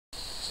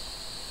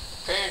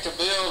Preparing to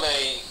build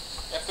a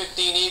F-15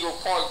 Eagle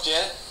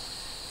ParkJet.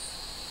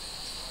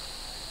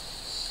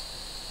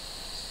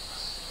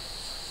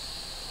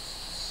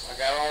 I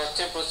got all the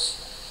templates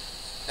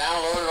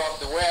downloaded off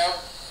the web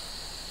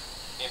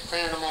and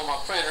printed them on my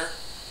printer.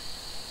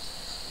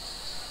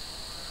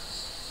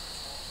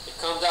 It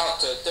comes out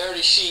to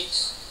 30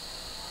 sheets.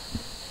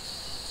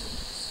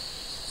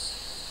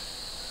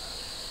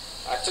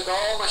 I took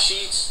all my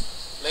sheets,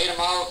 laid them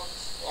out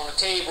on a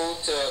table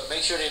to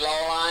make sure they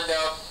all lined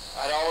up.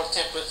 I had all the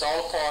templates,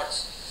 all the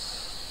parts.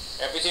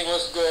 Everything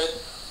looks good.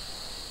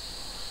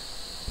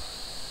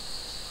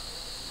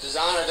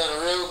 Designer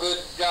done a real good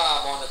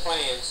job on the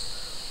plans.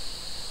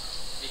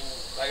 You can,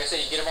 like I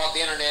said, you get them off the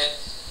internet,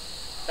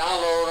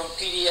 download them,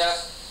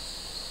 PDF,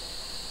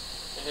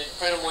 and then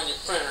print them on your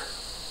printer.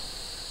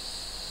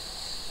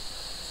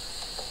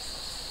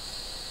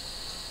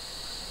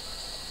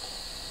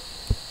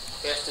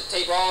 You have to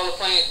tape all the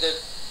plans.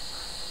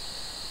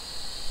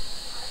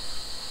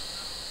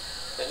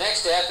 The next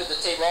step is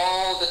to tape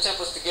all the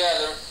templates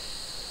together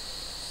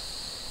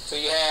so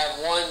you have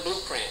one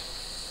blueprint.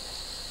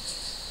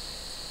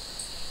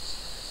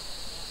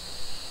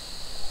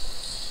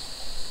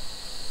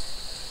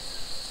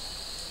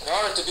 In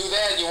order to do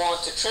that, you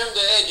want to trim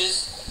the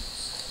edges .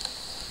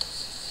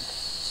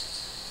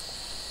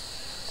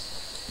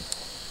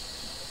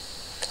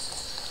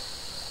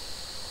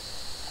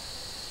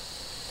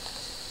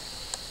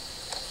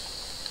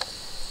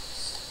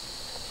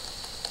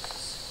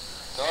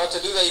 In order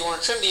to do that, you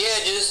want to trim the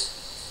edges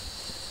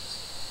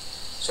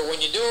so when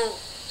you do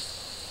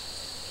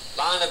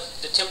line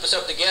the templates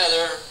up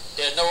together,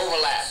 there's no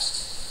overlaps.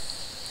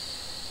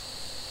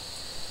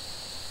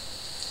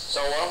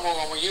 So I'm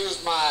going to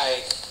use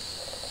my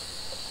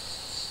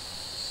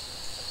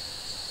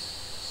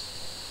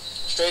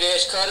straight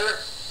edge cutter.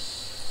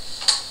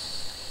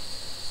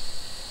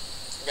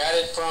 Got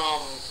it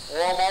from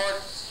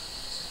Walmart.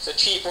 It's a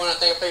cheap one. I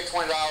think I paid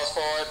 $20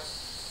 for it.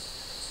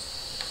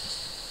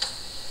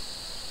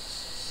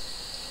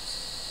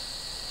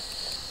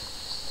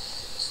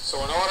 So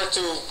in order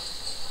to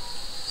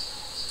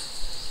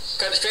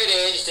cut a straight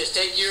edge, just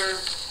take your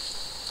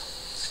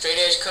straight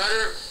edge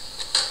cutter,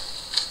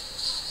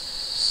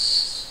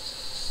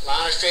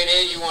 line a straight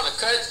edge you want to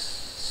cut,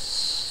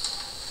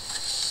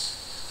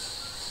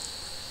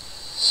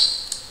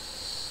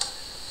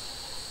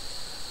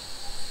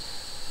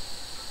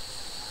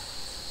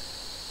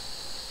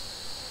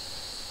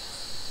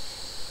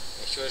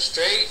 make sure it's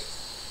straight,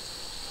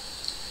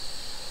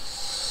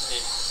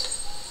 and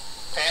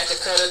pass the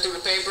cutter through the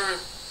paper.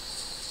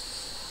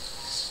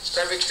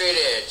 Perfect straight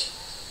edge.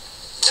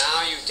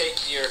 Now you take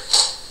your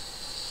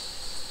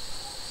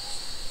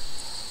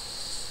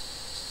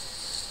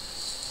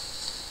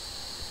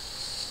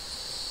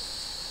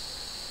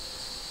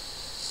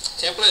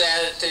template,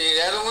 add it to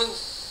the other one.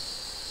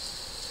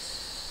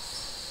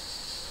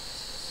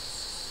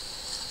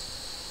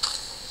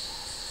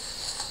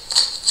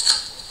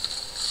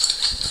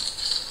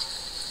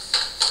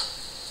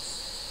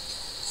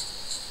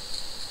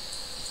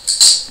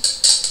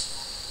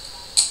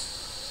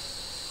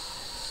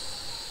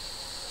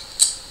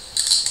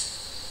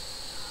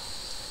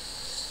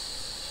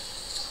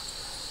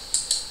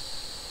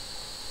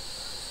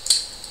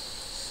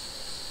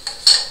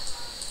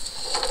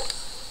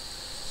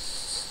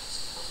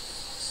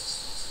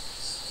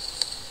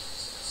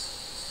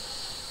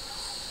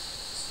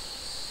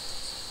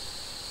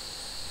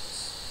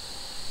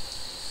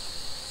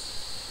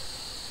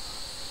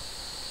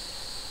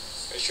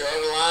 Make sure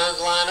all the lines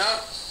line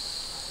up.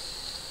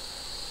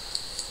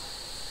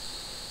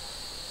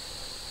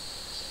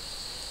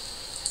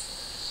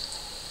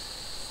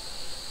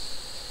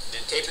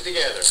 Then tape it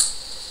together.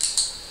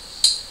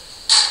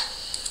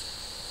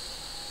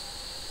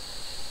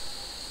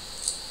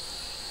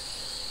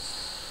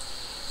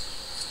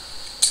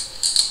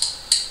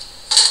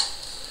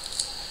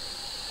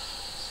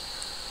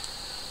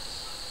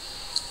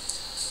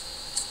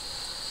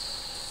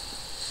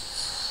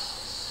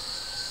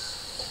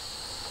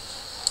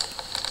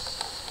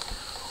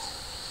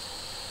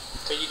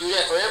 So you do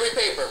that for every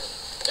paper.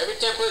 Every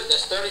template,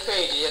 that's 30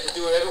 pages. You have to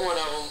do it every one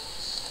of them.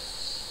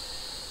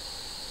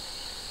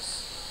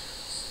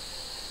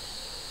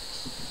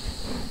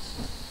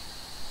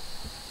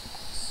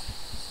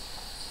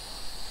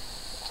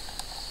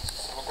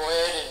 I'm going to go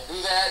ahead and do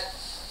that.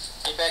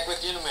 Get back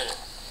with you in a minute.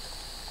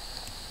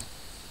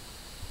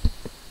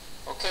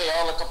 Okay,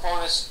 all the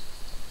components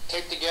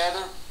taped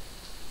together,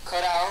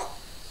 cut out,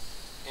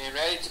 and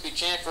ready to be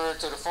transferred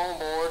to the foam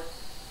board.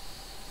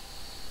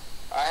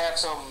 I have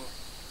some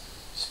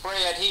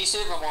spray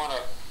adhesive I'm going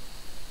to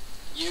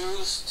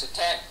use to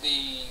tack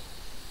the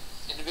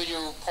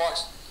individual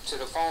parts to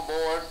the foam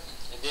board,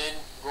 and then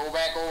go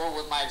back over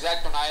with my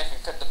X-Acto knife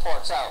and cut the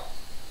parts out.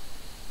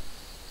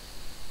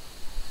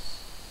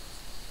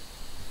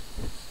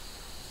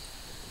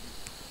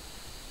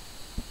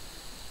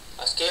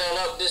 I scaled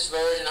up this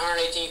version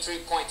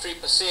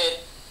 118.3%,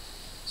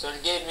 so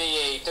it gave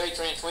me a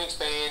 33-inch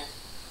wingspan.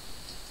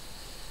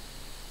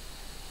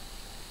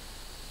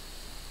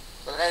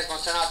 So Okay, it's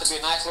going to turn out to be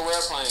a nice little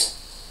airplane.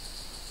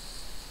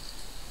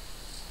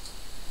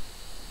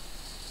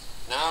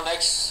 Now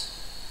next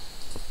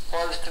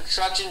part of the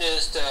construction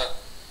is to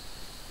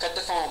cut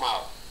the foam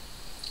out.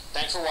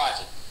 Thanks for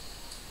watching.